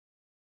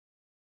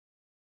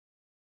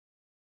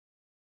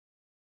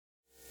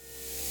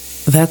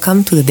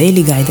Welcome to the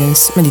Daily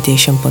Guidance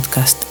Meditation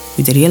Podcast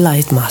with the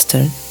Realized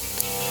Master.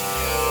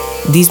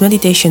 These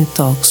meditation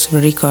talks were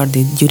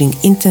recorded during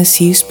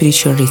intensive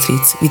spiritual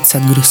retreats with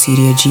Sadhguru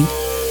Siriyoji.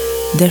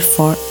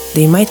 Therefore,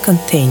 they might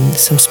contain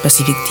some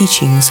specific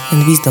teachings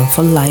and wisdom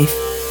for life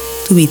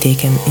to be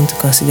taken into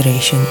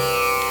consideration.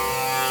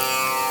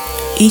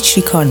 Each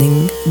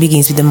recording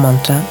begins with a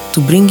mantra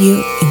to bring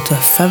you into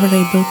a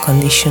favorable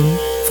condition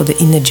for the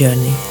inner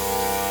journey.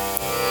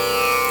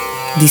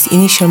 This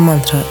initial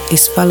mantra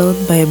is followed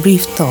by a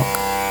brief talk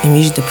in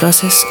which the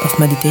process of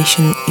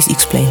meditation is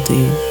explained to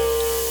you.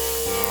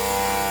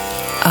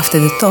 After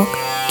the talk,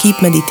 keep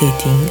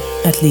meditating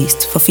at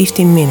least for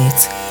 15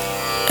 minutes,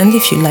 and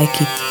if you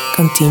like it,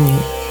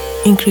 continue,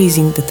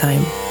 increasing the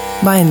time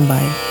by and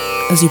by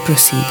as you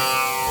proceed.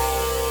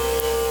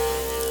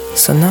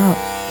 So now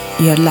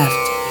you are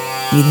left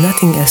with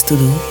nothing else to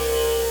do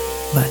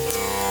but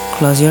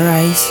close your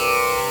eyes,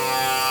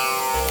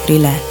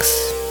 relax,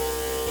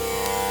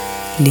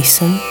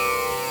 listen,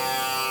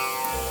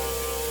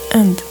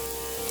 and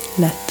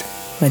let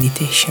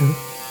meditation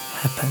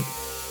happen.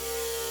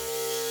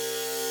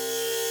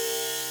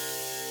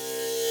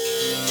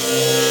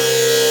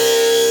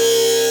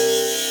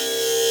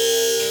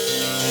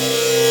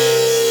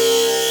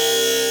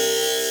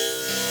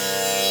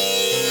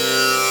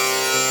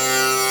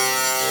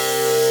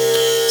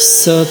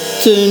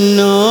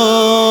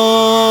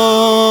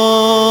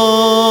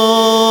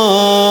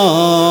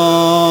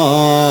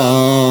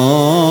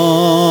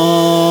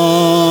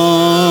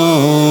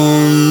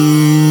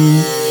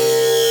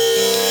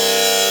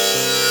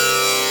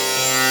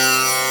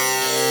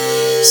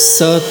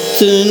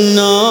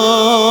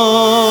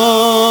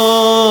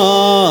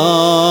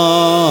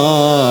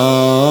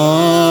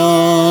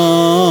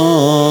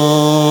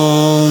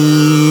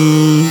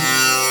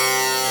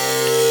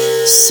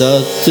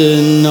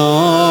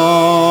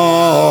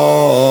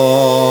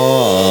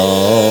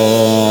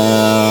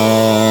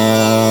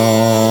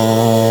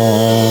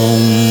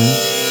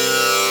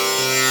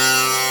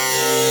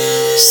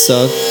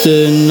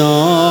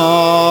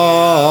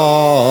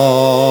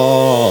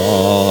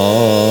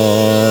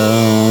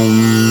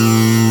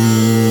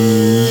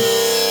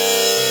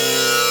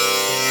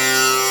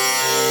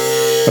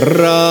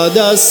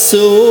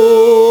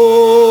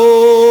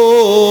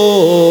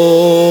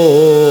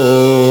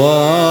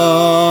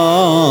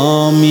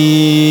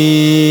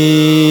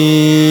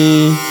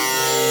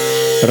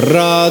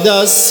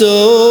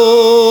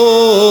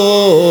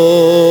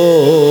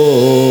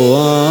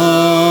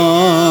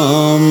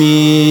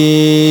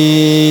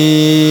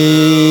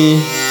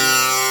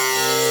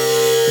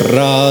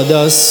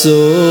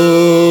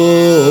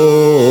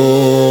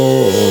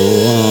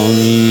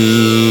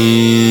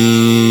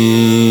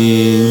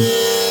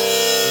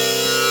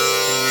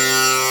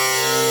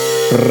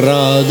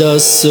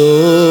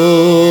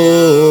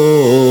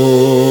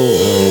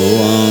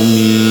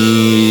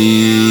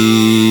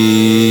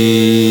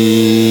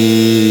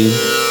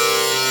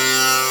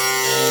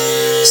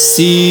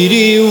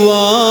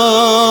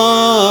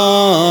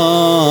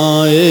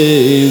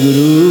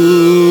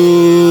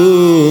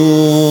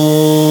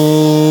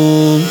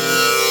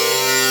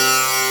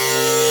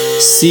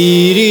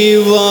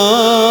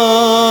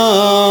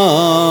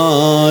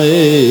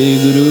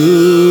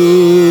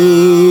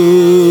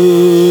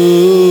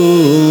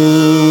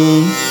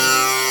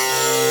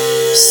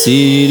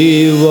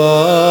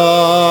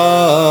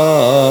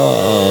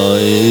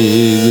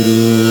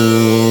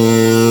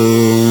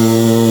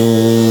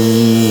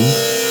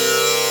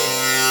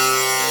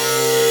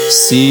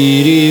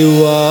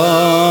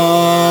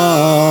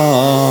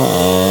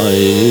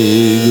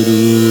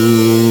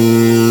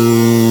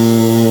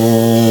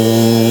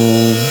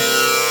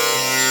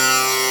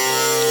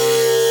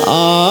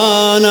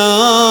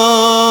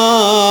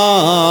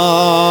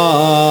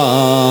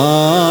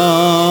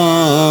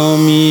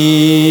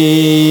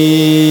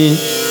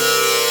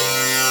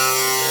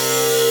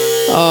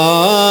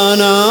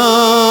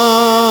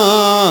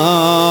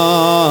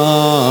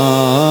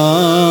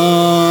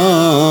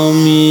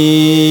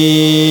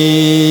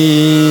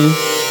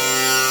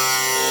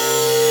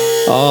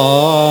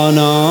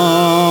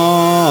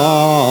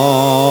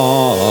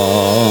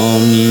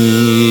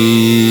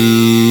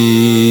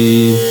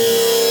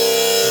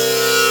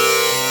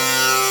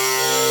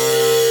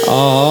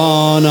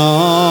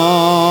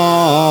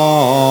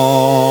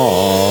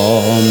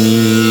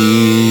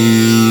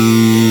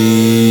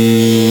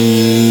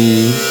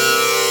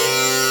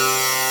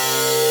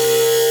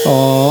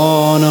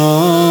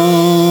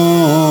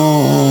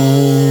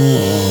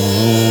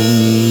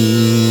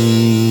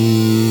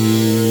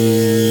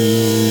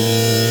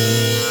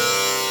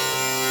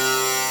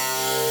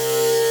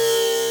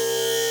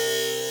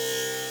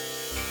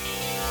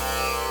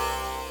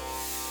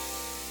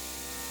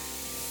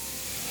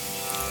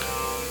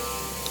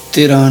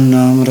 तेरा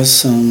नाम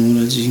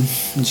रसामूल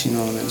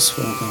जिन्होंने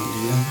स्वागत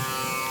लिया.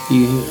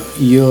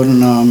 Your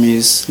name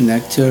is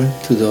nectar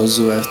to those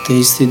who have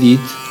tasted it.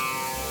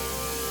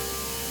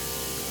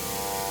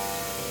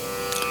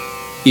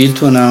 Il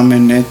tuo nome è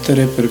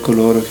nettare per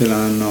coloro che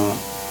l'hanno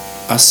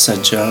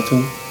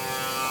assaggiato.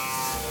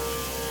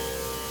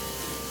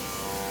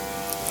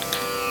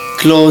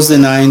 Close the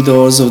 9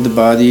 doors of the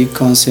body,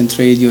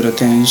 concentrate your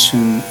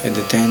attention at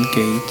the 10th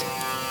gate.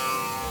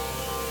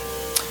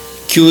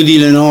 Chiudi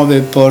le 9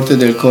 porte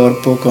del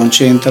corpo,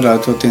 concentra la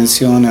tua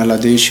attenzione alla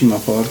 10ª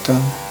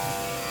porta.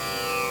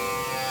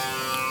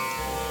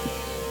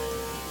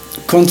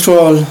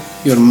 Control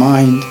your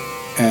mind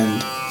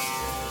and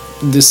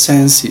the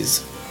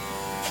senses.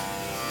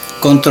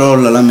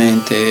 Controlla la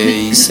mente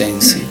e i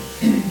sensi.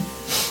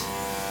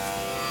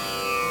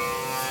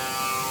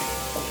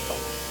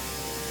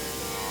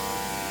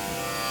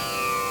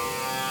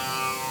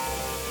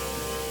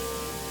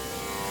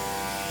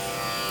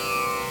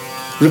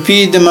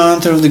 Repeat the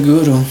mantra of the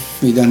Guru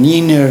with an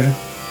inner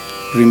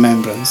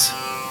remembrance.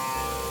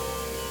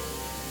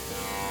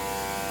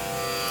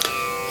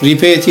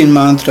 Ripeti il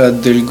mantra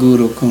del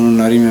Guru con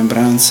una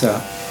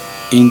rimembranza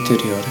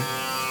interiore.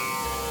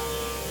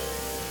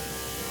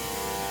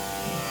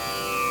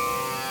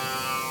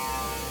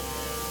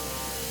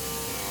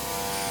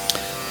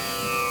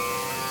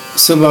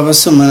 So Baba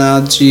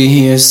Somanaji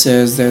here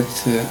says that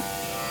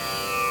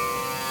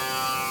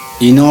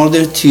in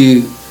order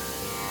to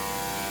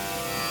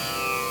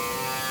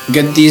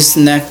get this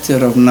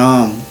nectar of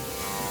Nam,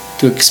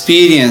 to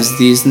experience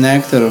this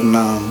nectar of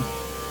Nam,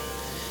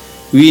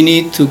 we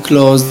need to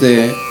close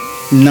the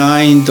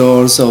 9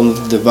 doors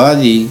of the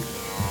body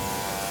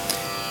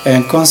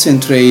and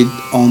concentrate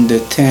on the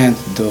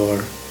 10th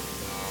door.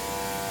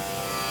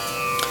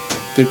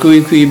 Per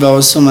cui qui Baba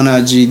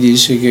Somanaji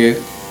dice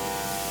che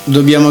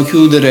dobbiamo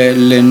chiudere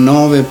le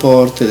 9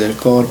 porte del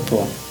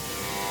corpo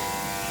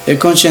e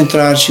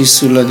concentrarci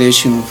sulla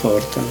 10ª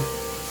porta.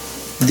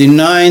 The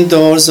 9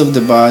 doors of the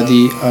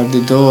body are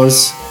the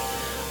doors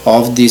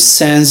of the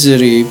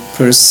sensory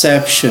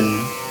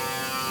perception,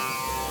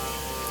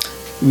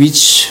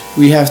 which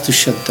we have to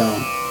shut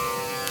down,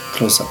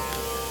 close up.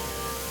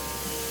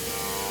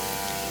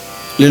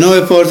 Le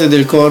 9 porte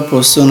del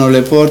corpo sono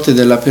le porte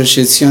della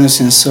percezione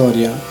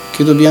sensoria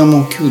che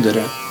dobbiamo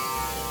chiudere.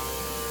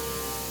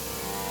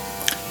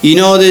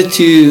 In order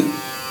to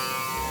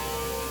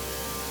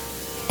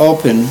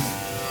open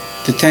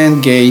the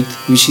 10th gate,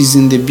 which is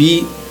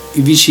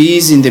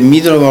in the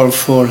middle of our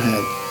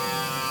forehead.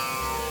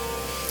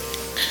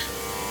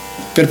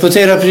 Per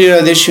poter aprire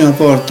la 10ª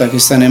porta che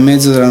sta nel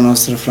mezzo della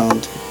nostra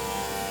fronte.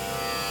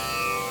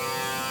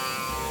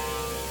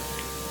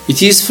 It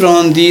is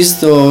from this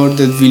door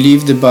that we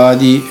leave the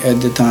body at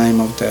the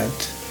time of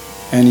death,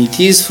 and it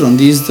is from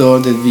this door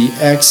that we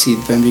exit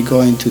when we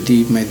go into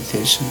deep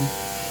meditation.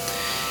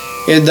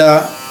 È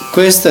da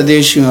questa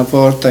 10ª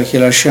porta che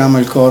lasciamo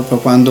il corpo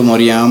quando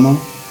moriamo,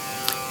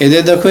 ed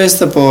è da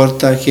questa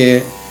porta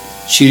che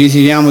ci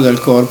ritiriamo dal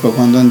corpo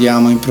quando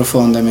andiamo in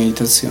profonda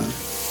meditazione.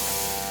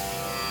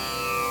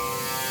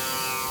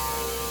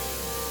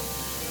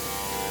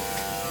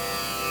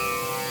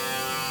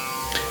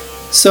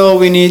 So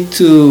we need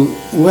to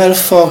well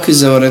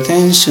focus our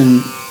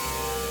attention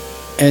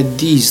at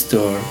this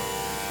door.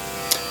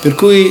 Per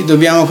cui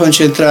dobbiamo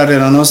concentrare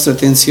la nostra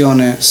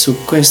attenzione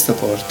su questa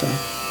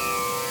porta.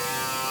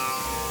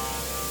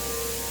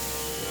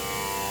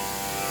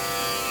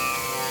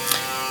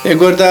 E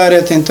guardare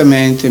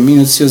attentamente,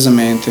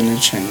 minuziosamente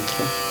nel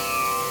centro.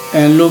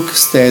 And look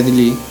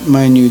steadily,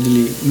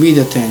 minutely, with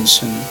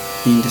attention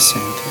in the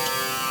center.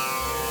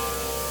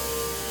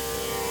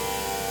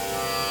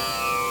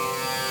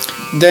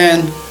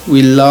 Then,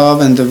 with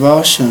love and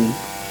devotion,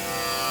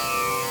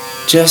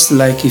 just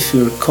like if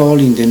you're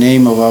calling the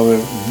name of our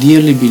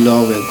dearly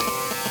beloved,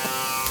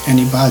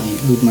 anybody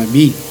who it might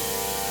be,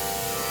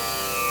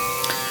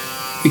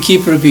 we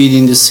keep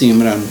repeating the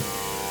Simran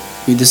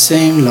with the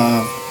same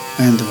love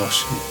and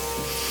devotion.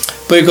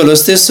 Poi con lo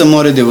stesso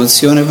amore e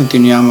devozione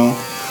continuiamo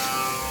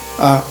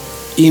a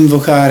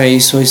invocare i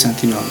suoi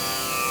santi nomi.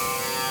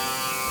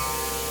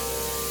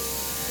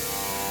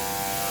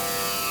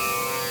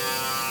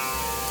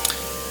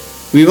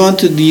 We want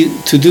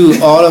to do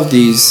all of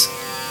these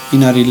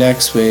in a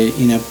relaxed way,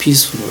 in a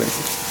peaceful way.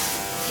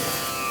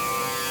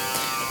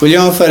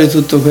 Vogliamo fare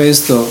tutto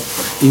questo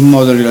in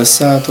modo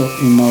rilassato,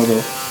 in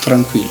modo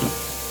tranquillo.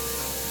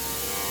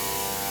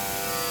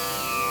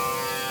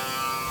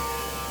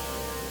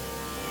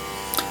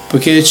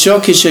 Poiché ciò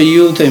che ci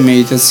aiuta in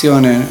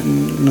meditazione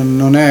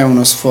non è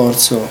uno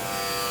sforzo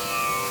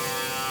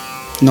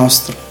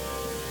nostro,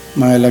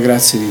 ma è la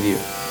grazia di Dio.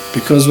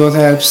 Because what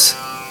helps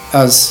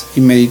us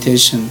in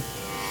meditation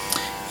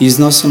is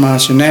not so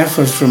much an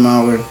effort from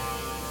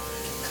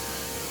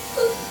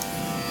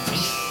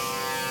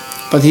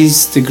but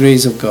it's the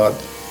grace of God.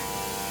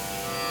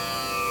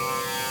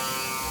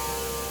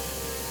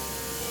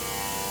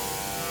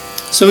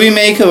 So we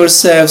make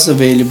ourselves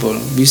available.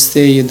 We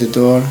stay at the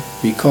door,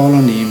 we call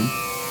on Him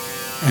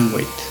and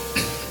wait.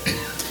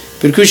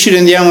 Per cui ci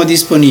rendiamo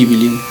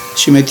disponibili,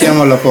 ci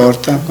mettiamo alla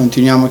porta,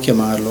 continuiamo a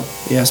chiamarlo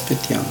e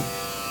aspettiamo.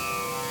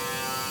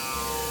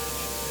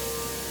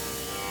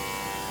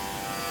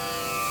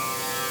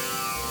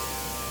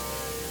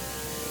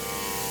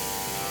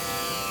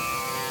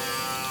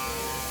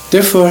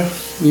 Therefore,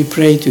 we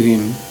pray to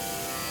Him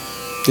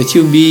that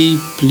you be,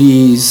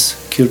 please,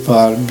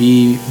 Kirpal,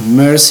 be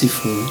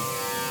merciful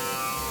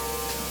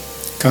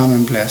come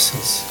and bless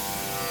us.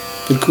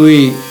 Per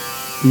cui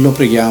lo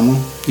preghiamo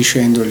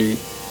dicendogli: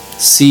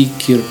 sì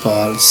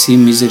Kirpal, sì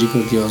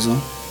misericordioso,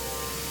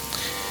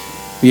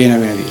 vieni a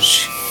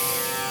benedirci.